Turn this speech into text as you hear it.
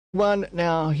One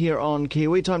now here on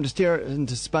Kiwi. Time to stare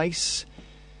into space,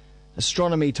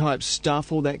 astronomy type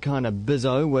stuff, all that kind of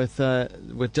bizzo with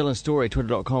Dylan Storey,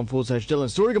 twitter.com/Dylan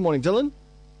Storey. Good morning, Dylan.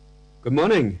 Good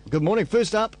morning. Good morning.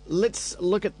 First up, let's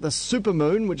look at the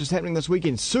supermoon, which is happening this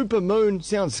weekend. Supermoon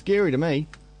sounds scary to me.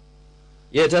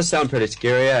 Yeah, it does sound pretty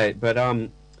scary, eh? But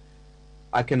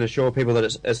I can assure people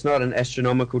that it's not an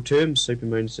astronomical term.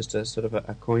 Supermoon's just a sort of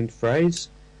a coined phrase.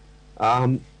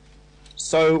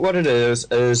 So what it is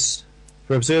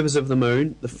for observers of the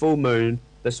moon, the full moon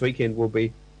this weekend will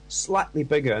be slightly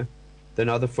bigger than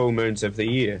other full moons of the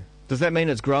year. Does that mean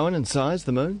it's growing in size,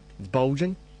 the moon? It's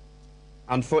bulging?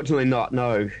 Unfortunately not,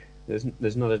 no.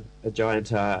 There's not a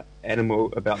giant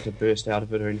animal about to burst out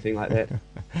of it or anything like that.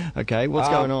 Okay, what's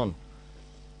going on?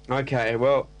 Okay,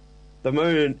 well, the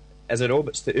moon, as it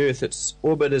orbits the Earth, its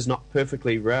orbit is not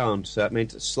perfectly round, so it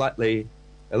means it's slightly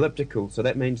elliptical. So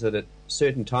that means that at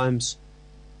certain times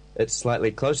it's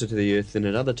slightly closer to the Earth than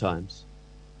at other times.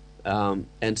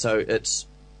 And so its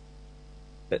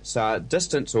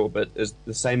distance orbit is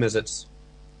the same as its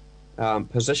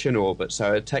position orbit.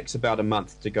 So it takes about a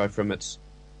month to go from its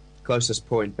closest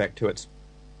point back to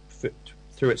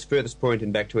through its furthest point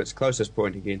and back to its closest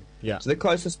point again. Yeah. So the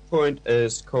closest point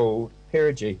is called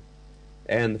perigee,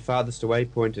 and the farthest away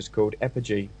point is called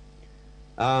apogee.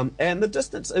 And the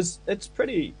distance it's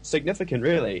pretty significant,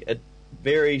 really. It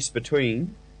varies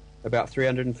between about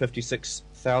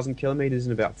 356,000 kilometres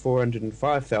and about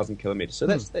 405,000 kilometres. So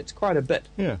that's quite a bit.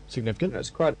 Yeah, significant. It's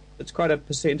quite a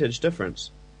percentage difference.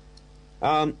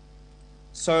 So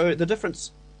the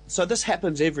difference. So this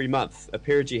happens every month. A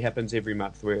perigee happens every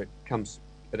month where it comes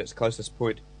at its closest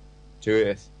point to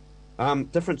Earth.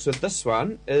 Difference with this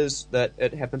one is that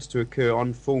it happens to occur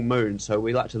on full moon. So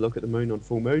we like to look at the moon on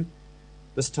full moon.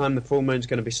 This time the full moon is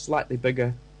going to be slightly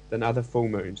bigger than other full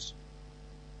moons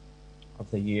of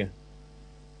the year.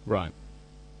 Right.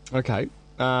 Okay.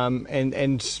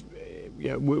 And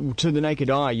yeah, to the naked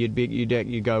eye,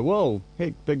 you'd go, whoa,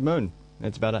 heck, big moon.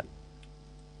 That's about it.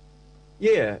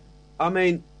 Yeah, I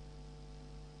mean,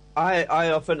 I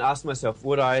often ask myself,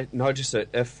 would I notice it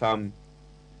if I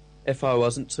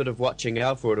wasn't sort of watching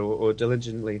out for it or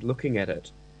diligently looking at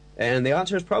it? And the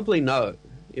answer is probably no.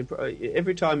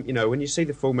 Every time, when you see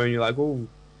the full moon, you're like, oh,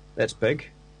 that's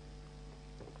big.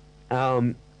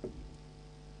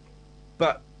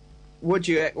 But would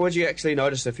you actually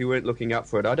notice if you weren't looking out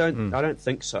for it? I don't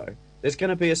think so. There's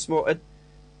going to be it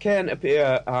can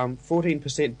appear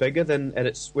 14% bigger than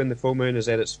when the full moon is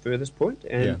at its furthest point,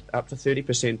 and up to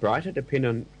 30% brighter,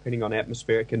 depending on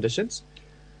atmospheric conditions.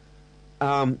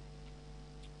 But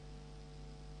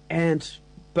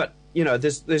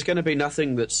there's going to be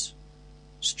nothing that's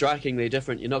strikingly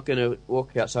different. You're not going to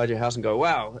walk outside your house and go,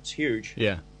 wow, that's huge.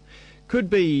 Yeah. Could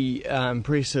be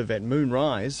impressive at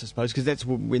moonrise, I suppose, because that's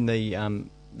when the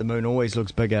moon always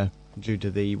looks bigger due to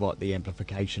the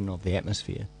amplification of the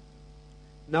atmosphere.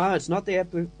 No, it's not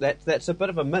that's a bit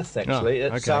of a myth, actually.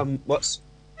 Oh, it's okay.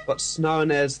 what's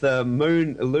known as the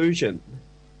moon illusion.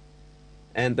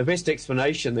 And the best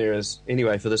explanation there is,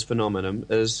 anyway, for this phenomenon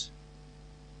is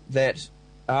that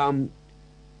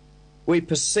we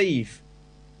perceive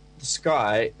the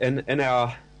sky in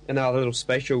our little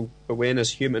spatial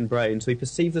awareness human brains. We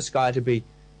perceive the sky to be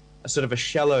a sort of a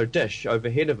shallow dish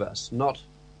overhead of us, not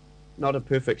a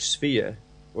perfect sphere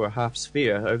or a half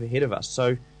sphere overhead of us.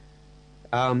 So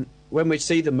when we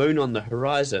see the moon on the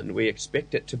horizon, we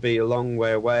expect it to be a long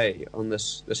way away on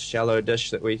this shallow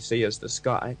dish that we see as the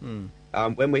sky.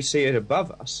 When we see it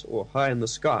above us or high in the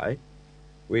sky,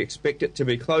 we expect it to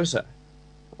be closer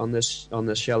on this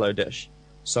shallow dish.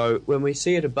 So when we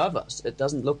see it above us, it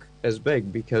doesn't look as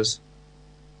big because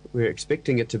we're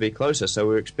expecting it to be closer. So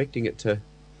we're expecting it to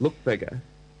look bigger.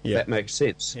 Yeah. If that makes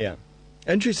sense. Yeah.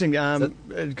 Interesting.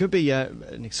 It could be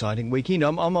an exciting weekend.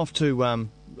 I'm off to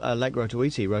Lake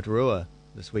Rotorua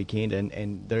this weekend,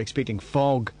 and they're expecting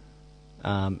fog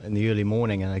in the early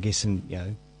morning, and I guess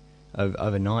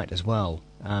overnight as well.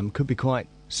 Could be quite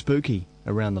spooky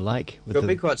around the lake. Could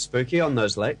be quite spooky on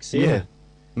those lakes. Yeah.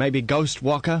 Maybe ghost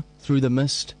walker through the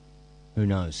mist. Who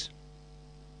knows?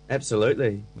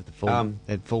 Absolutely. With the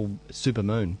full super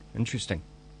moon. Interesting.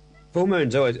 Full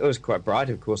moon's always quite bright.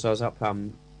 Of course, I was up.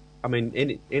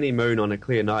 Any moon on a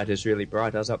clear night is really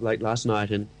bright. I was up late last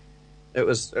night, and it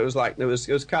was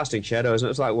casting shadows, and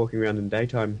it was like walking around in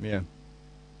daytime. Yeah.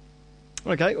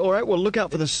 Okay, all right. Well, look out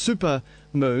for the super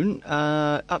moon.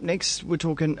 Up next, we're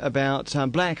talking about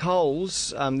black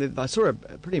holes. I saw a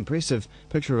pretty impressive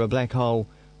picture of a black hole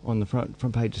on the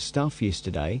front page of Stuff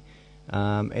yesterday,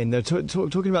 and they're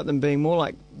talking about them being more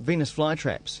like Venus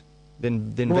flytraps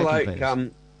than more vacuum like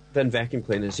cleaners. Than vacuum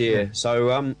cleaners. Yeah.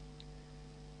 So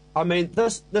I mean,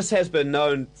 this has been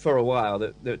known for a while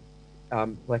that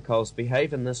black holes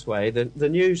behave in this way. The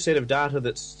new set of data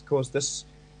that's caused this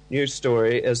news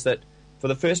story is that for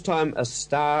the first time, a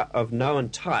star of known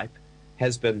type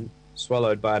has been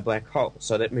swallowed by a black hole.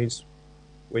 So that means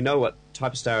we know what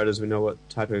type of star it is. We know what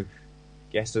type of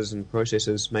gases and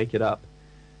processes make it up.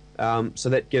 So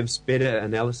that gives better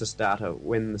analysis data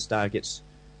when the star gets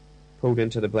pulled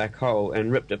into the black hole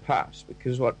and ripped apart.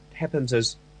 Because what happens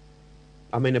is,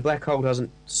 I mean, a black hole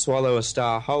doesn't swallow a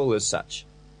star whole as such.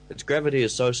 Its gravity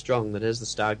is so strong that as the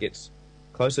star gets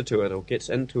closer to it or gets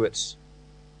into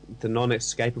the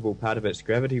non-escapable part of its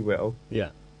gravity well, Yeah.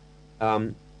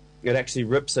 It actually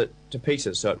rips it to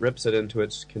pieces. So it rips it into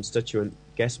its constituent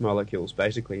gas molecules,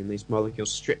 basically, and these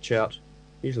molecules stretch out,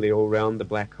 usually all around the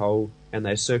black hole, and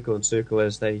they circle and circle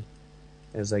as they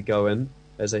go in,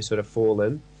 as they sort of fall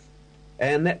in.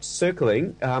 And that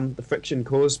circling, the friction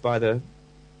caused by the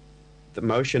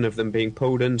motion of them being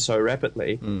pulled in so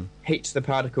rapidly, heats the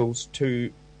particles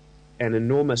to an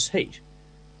enormous heat.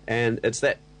 And it's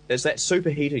that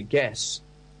superheated gas,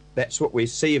 that's what we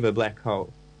see of a black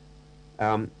hole.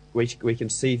 We can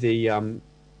see the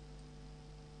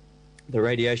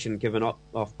radiation given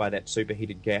off by that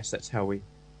superheated gas. That's how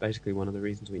basically one of the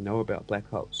reasons we know about black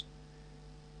holes.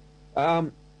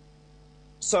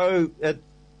 So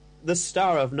this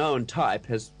star of known type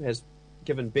has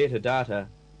given better data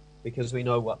because we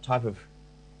know what type of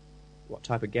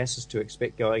gases to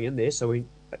expect going in there. So we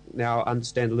now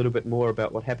understand a little bit more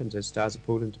about what happens as stars are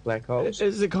pulled into black holes.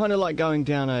 Is it kind of like going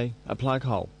down a plug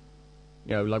hole?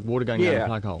 You know, like water going down a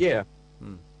plug hole? Yeah.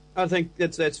 I think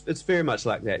it's very much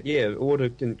like that. Yeah, water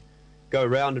can go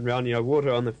round and round. You know,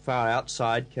 water on the far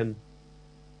outside can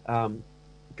go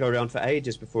around for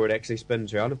ages before it actually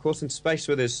spins around. Of course, in space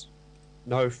where there's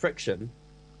no friction,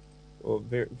 or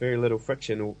very, very little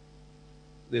friction, or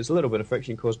there's a little bit of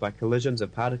friction caused by collisions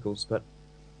of particles, but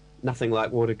nothing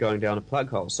like water going down a plug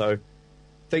hole. So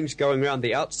things going around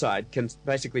the outside can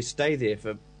basically stay there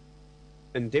for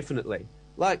indefinitely,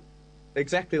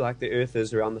 exactly like the Earth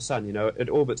is around the sun. You know, it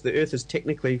orbits. The Earth is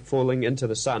technically falling into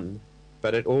the sun,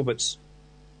 but it orbits.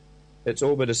 Its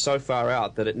orbit is so far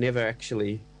out that it never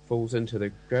actually falls into the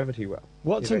gravity well.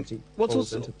 What's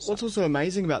also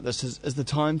amazing about this is the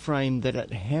time frame that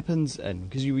it happens in,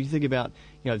 because you think about,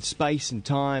 you know, space and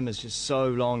time is just so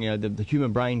long. You know, the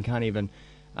human brain can't even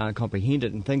comprehend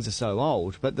it, and things are so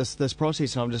old. But this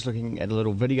process, and I'm just looking at a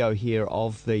little video here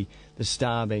of the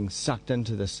star being sucked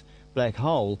into this black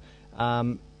hole. You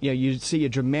know, you see a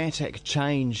dramatic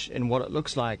change in what it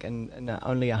looks like in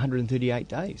only 138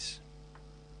 days.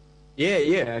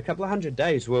 Yeah, a couple of 100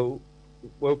 days will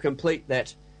complete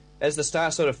that. As the star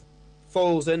sort of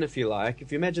falls in, if you like,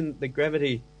 if you imagine the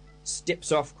gravity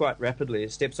steps off quite rapidly,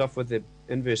 it steps off with the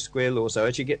inverse square law, so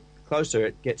as you get closer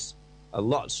it gets a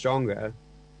lot stronger,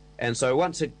 and so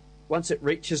once it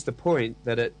reaches the point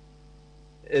that it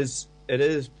is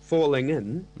falling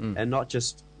in and not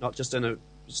just in a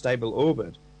stable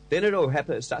orbit, then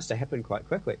it starts to happen quite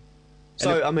quickly.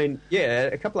 So, I mean, yeah,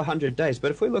 a couple of 100 days. But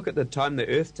if we look at the time the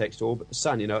Earth takes to orbit the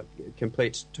Sun, you know, it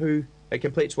completes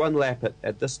one lap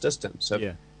at this distance of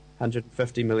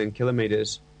 150 million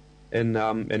kilometers in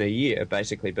a year,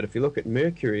 basically. But if you look at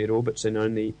Mercury, it orbits in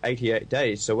only 88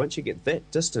 days. So once you get that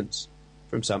distance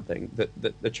from something,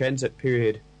 the transit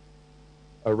period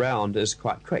around is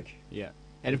quite quick. Yeah,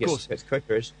 and of course it's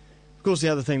quicker. Of course, the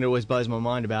other thing that always blows my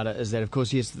mind about it is that, of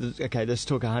course, yes, this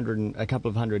took a couple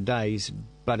of 100 days,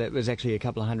 but it was actually a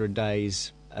couple of 100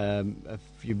 days,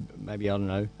 maybe, I don't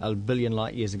know, a billion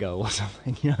light years ago or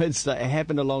something. You know, it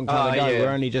happened a long time ago. Yeah. We're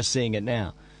only just seeing it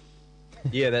now.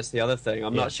 Yeah, that's the other thing.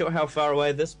 I'm not sure how far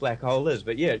away this black hole is,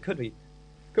 but yeah, it could be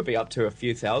up to a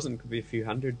few thousand, could be a few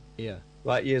hundred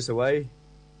light years away.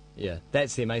 Yeah,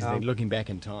 that's the amazing thing. Looking back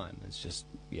in time, it's just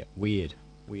weird.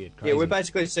 Crazy. Yeah, we're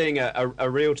basically seeing a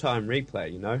real-time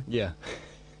replay, you know? Yeah.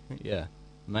 Yeah.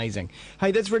 Amazing.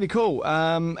 Hey, that's really cool.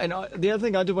 And the other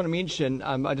thing I did want to mention,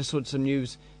 I just saw some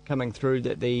news coming through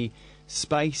that the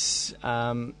SpaceX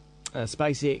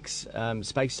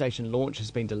space station launch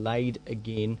has been delayed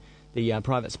again. The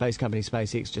private space company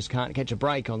SpaceX just can't catch a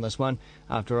break on this one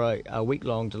after a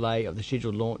week-long delay of the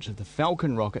scheduled launch of the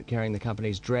Falcon rocket carrying the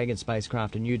company's Dragon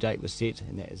spacecraft. A new date was set,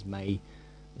 and that is May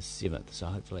the 7th. So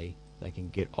hopefully they can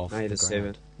get off May the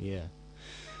ground. 7th. Yeah.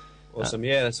 Awesome.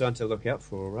 Yeah, that's one to look out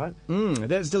for, all right?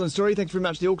 That's Dylan's story. Thanks very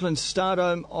much, the Auckland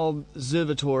Stardome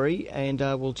Observatory, and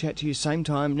we'll chat to you same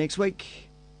time next week.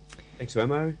 Thanks,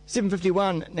 Wammo.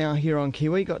 7:51 now here on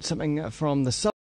Kiwi. Got something from the